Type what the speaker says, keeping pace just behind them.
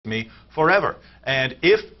me forever. And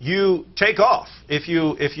if you take off, if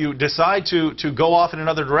you decide to go off in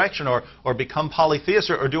another direction or become polytheist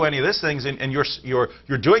or do any of these things, and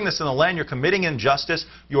you're doing this in the land, you're committing injustice,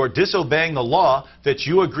 you're disobeying the law that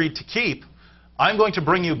you agreed to keep, I'm going to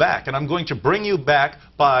bring you back. And I'm going to bring you back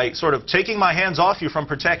by sort of taking my hands off you from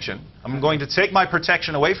protection. I'm going to take my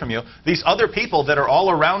protection away from you. These other people that are all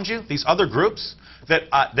around you, these other groups that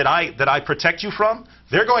I protect you from,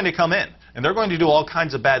 they're going to come in. And they're going to do all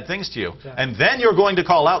kinds of bad things to you. Exactly. And then you're going to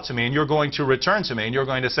call out to me, and you're going to return to me, and you're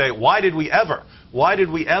going to say, why did we ever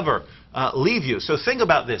leave you? So think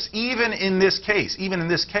about this. Even in this case,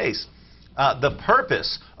 the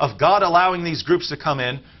purpose of God allowing these groups to come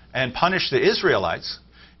in and punish the Israelites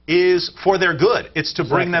is for their good. It's to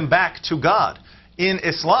bring them back to God. In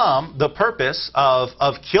Islam, the purpose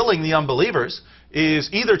of killing the unbelievers is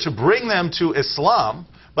either to bring them to Islam,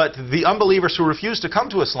 but the unbelievers who refuse to come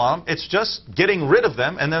to Islam, it's just getting rid of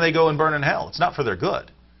them, and then they go and burn in hell. It's not for their good.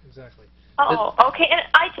 Exactly. Oh, okay. And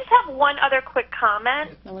I just have one other quick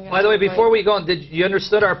comment. By the way, before we go on, did you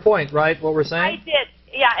understood our point, right, what we're saying? I did.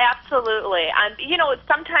 Yeah, absolutely. You know,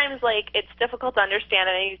 sometimes, like, it's difficult to understand,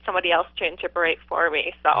 and I need somebody else to interpret for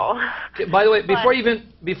me, so. Okay, by the way, before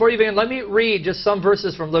you even, let me read just some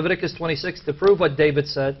verses from Leviticus 26 to prove what David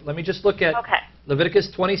said. Let me just look at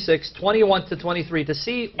Leviticus 26, 21 to 23 to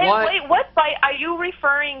see why. Wait, are you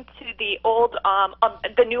referring to the old,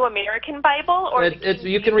 the New American Bible? Or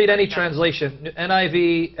you can read any translation,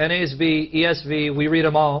 NIV, NASB, ESV, we read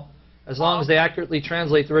them all, as long as they accurately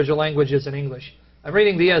translate the original languages in English. I'm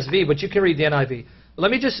reading the ESV, but you can read the NIV. But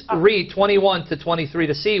let me just read 21 to 23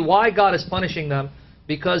 to see why God is punishing them.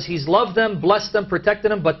 Because He's loved them, blessed them,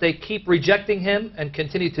 protected them, but they keep rejecting Him and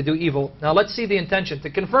continue to do evil. Now let's see the intention.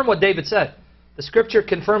 To confirm what David said. The Scripture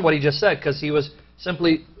confirmed what he just said because he was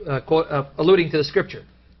simply alluding to the Scripture.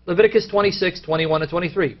 Leviticus 26, 21 to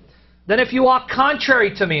 23. Then if you walk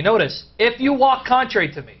contrary to me, notice, if you walk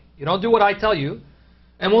contrary to me, you don't do what I tell you,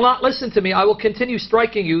 and will not listen to me, I will continue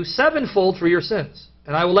striking you sevenfold for your sins.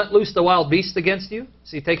 And I will let loose the wild beast against you,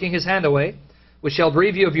 see, taking his hand away, which shall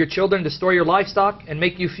bereave you of your children, destroy your livestock, and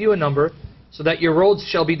make you few in number, so that your roads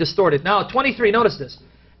shall be distorted. Now, 23, notice this.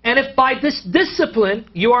 And if by this discipline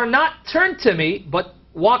you are not turned to me, but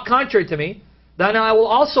walk contrary to me, then I will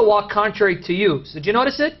also walk contrary to you. So did you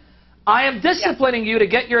notice it? I am disciplining you to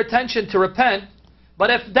get your attention to repent. But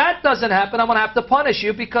if that doesn't happen, I'm going to have to punish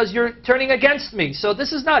you because you're turning against me. So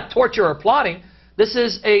this is not torture or plotting. This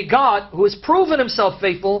is a God who has proven Himself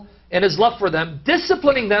faithful in His love for them,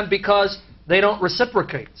 disciplining them because they don't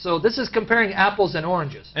reciprocate. So this is comparing apples and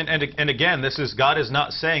oranges. And again, God is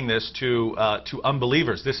not saying this to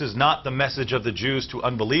unbelievers. This is not the message of the Jews to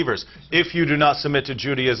unbelievers. If you do not submit to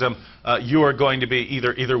Judaism, you are going to be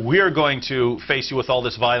either we are going to face you with all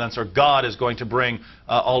this violence, or God is going to bring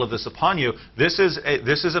all of this upon you. This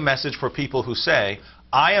is a message for people who say,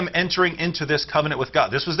 I am entering into this covenant with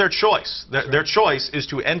God. This was their choice. Their choice is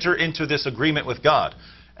to enter into this agreement with God.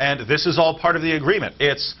 And this is all part of the agreement.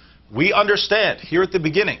 We understand here at the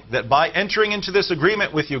beginning that by entering into this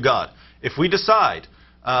agreement with you, God, if we decide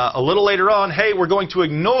a little later on, hey, we're going to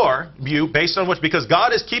ignore you based on because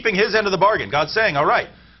God is keeping His end of the bargain. God's saying, all right,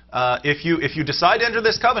 if you decide to enter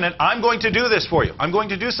this covenant, I'm going to do this for you. I'm going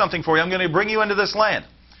to do something for you. I'm going to bring you into this land.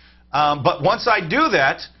 But once I do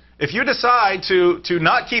that, if you decide to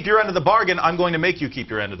not keep your end of the bargain, I'm going to make you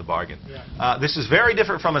keep your end of the bargain. Yeah. This is very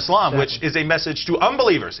different from Islam, which is a message to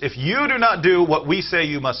unbelievers. If you do not do what we say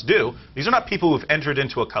you must do, these are not people who have entered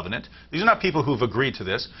into a covenant. These are not people who have agreed to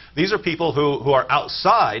this. These are people who are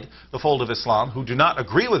outside the fold of Islam, who do not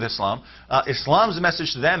agree with Islam. Islam's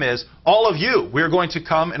message to them is, all of you, we're going to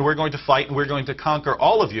come and we're going to fight and we're going to conquer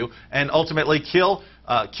all of you and ultimately kill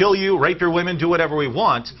you, rape your women, do whatever we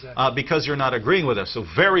want because you're not agreeing with us. So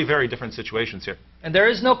very, very different situations here. And there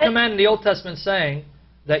is no command in the Old Testament saying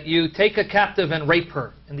that you take a captive and rape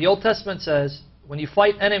her. And the Old Testament says, when you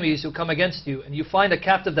fight enemies who come against you and you find a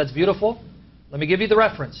captive that's beautiful, let me give you the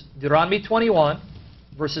reference. Deuteronomy 21,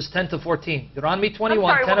 verses 10 to 14. Deuteronomy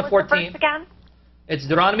 21, 10 to 14. Again? It's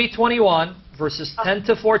Deuteronomy 21, verses 10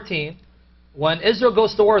 to 14. When Israel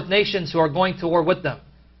goes to war with nations who are going to war with them,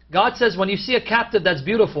 God says when you see a captive that's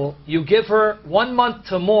beautiful, you give her 1 month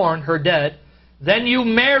to mourn her dead, then you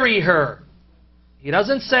marry her. He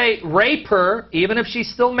doesn't say rape her, even if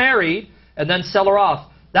she's still married, and then sell her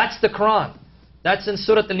off. That's the Quran. That's in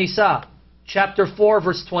Surah An-Nisa, chapter 4,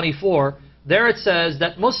 verse 24. There it says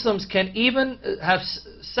that Muslims can even have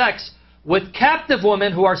sex with captive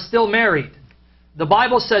women who are still married. The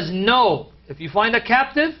Bible says no. If you find a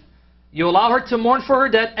captive, you allow her to mourn for her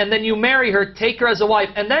dead, and then you marry her, take her as a wife.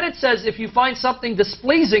 And then it says if you find something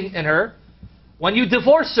displeasing in her, When you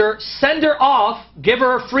divorce her, send her off, give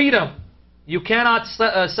her freedom. You cannot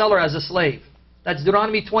sell her as a slave. That's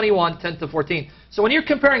Deuteronomy 21, 10 to 14. So when you're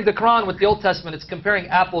comparing the Quran with the Old Testament, it's comparing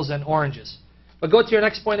apples and oranges. But go to your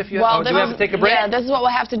next point if you Well, do we have to take a break? Yeah, this is what we'll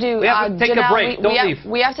have to do. We have to take a break. Don't leave.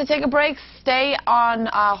 We have to take a break. Stay on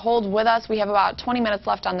hold with us. We have about 20 minutes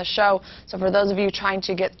left on the show. So for those of you trying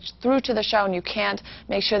to get through to the show and you can't,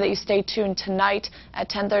 make sure that you stay tuned tonight at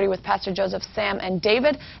 10:30 with Pastor Joseph, Sam, and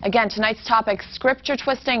David. Again, tonight's topic, Scripture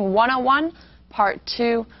Twisting 101, Part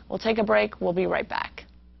 2. We'll take a break. We'll be right back.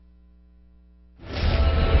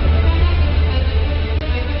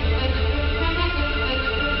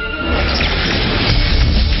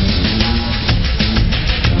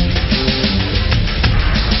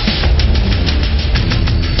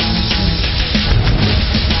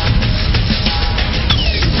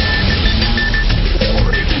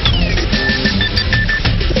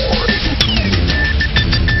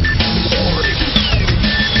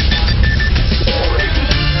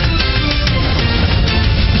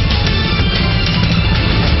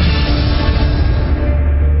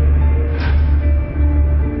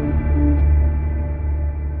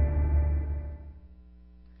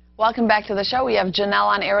 Welcome back to the show. We have Janelle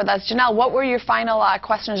on air with us. Janelle, what were your final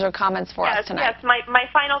questions or comments for us tonight? Yes, my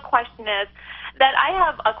final question is that I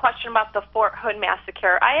have a question about the Fort Hood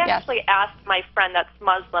massacre. I actually asked my friend that's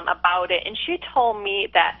Muslim about it, and she told me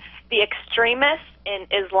that the extremists in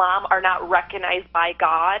Islam are not recognized by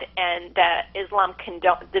God, and that Islam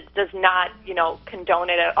does not, condone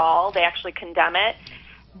it at all. They actually condemn it.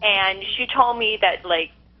 And she told me that,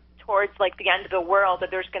 towards the end of the world,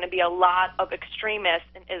 that there's going to be a lot of extremists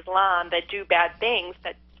in Islam that do bad things,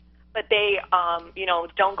 but they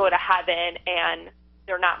don't go to heaven, and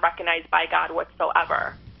they're not recognized by God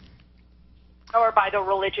whatsoever, or by the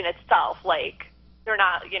religion itself. They're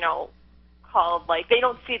not called, they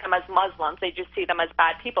don't see them as Muslims, they just see them as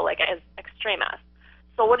bad people, as extremists.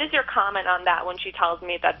 So what is your comment on that when she tells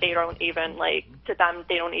me that they don't even to them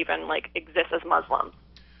they don't even exist as Muslims?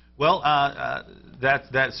 Well,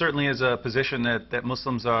 that certainly is a position that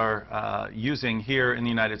Muslims are using here in the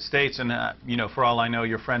United States, and for all I know,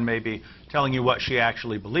 your friend may be telling you what she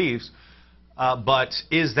actually believes. But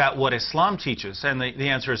is that what Islam teaches? And the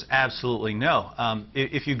answer is absolutely no.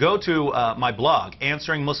 If you go to my blog,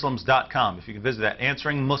 AnsweringMuslims.com, if you can visit that,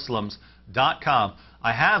 AnsweringMuslims.com,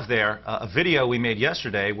 I have there a video we made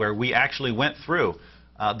yesterday where we actually went through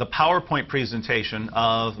the PowerPoint presentation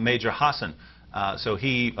of Major Hassan. So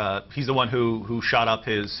he's the one who shot up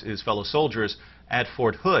his fellow soldiers at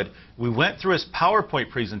Fort Hood. We went through his PowerPoint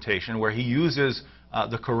presentation where he uses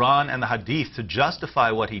the Quran and the Hadith to justify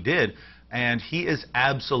what he did, and he is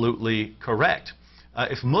absolutely correct.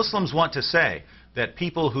 If Muslims want to say that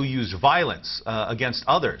people who use violence against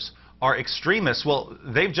others are extremists, well,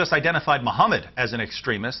 they've just identified Muhammad as an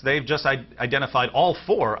extremist. They've just identified all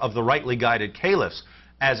four of the rightly guided caliphs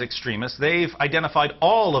as extremists. They've identified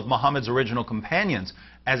all of Muhammad's original companions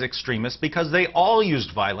as extremists because they all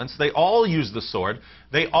used violence, they all used the sword,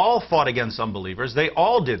 they all fought against unbelievers, they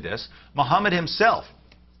all did this. Muhammad himself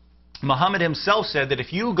said that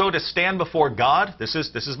if you go to stand before God, this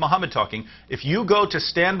is Muhammad talking, if you go to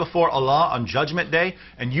stand before Allah on Judgment Day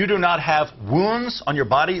and you do not have wounds on your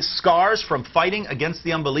body, scars from fighting against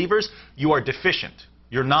the unbelievers, you are deficient.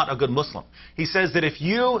 You're not a good Muslim. He says that if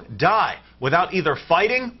you die without either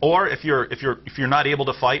fighting, or if you're not able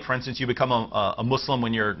to fight, for instance, you become a Muslim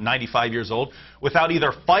when you're 95 years old, without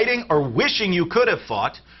either fighting or wishing you could have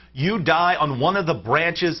fought, you die on one of the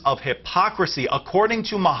branches of hypocrisy. According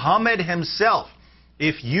to Muhammad himself,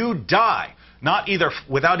 if you die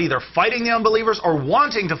without either fighting the unbelievers or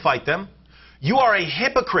wanting to fight them, you are a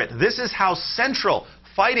hypocrite. This is how central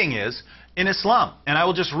fighting is in Islam. And I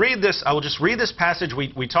will just read this passage.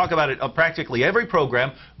 We talk about it on practically every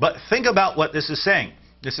program, but think about what this is saying.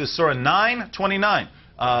 This is Surah 9:29.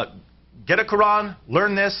 Get a Quran,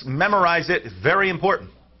 learn this, memorize it. It's very important.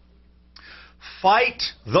 Fight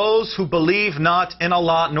those who believe not in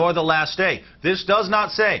Allah nor the last day. This does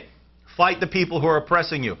not say fight the people who are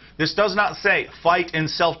oppressing you. This does not say fight in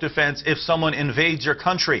self-defense if someone invades your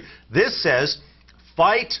country. This says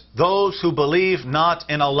fight those who believe not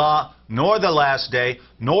in Allah nor the last day,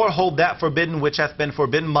 nor hold that forbidden which hath been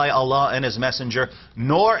forbidden by Allah and His Messenger,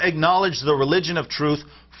 nor acknowledge the religion of truth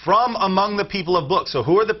from among the people of books. So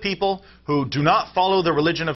who are the people who do not follow the religion of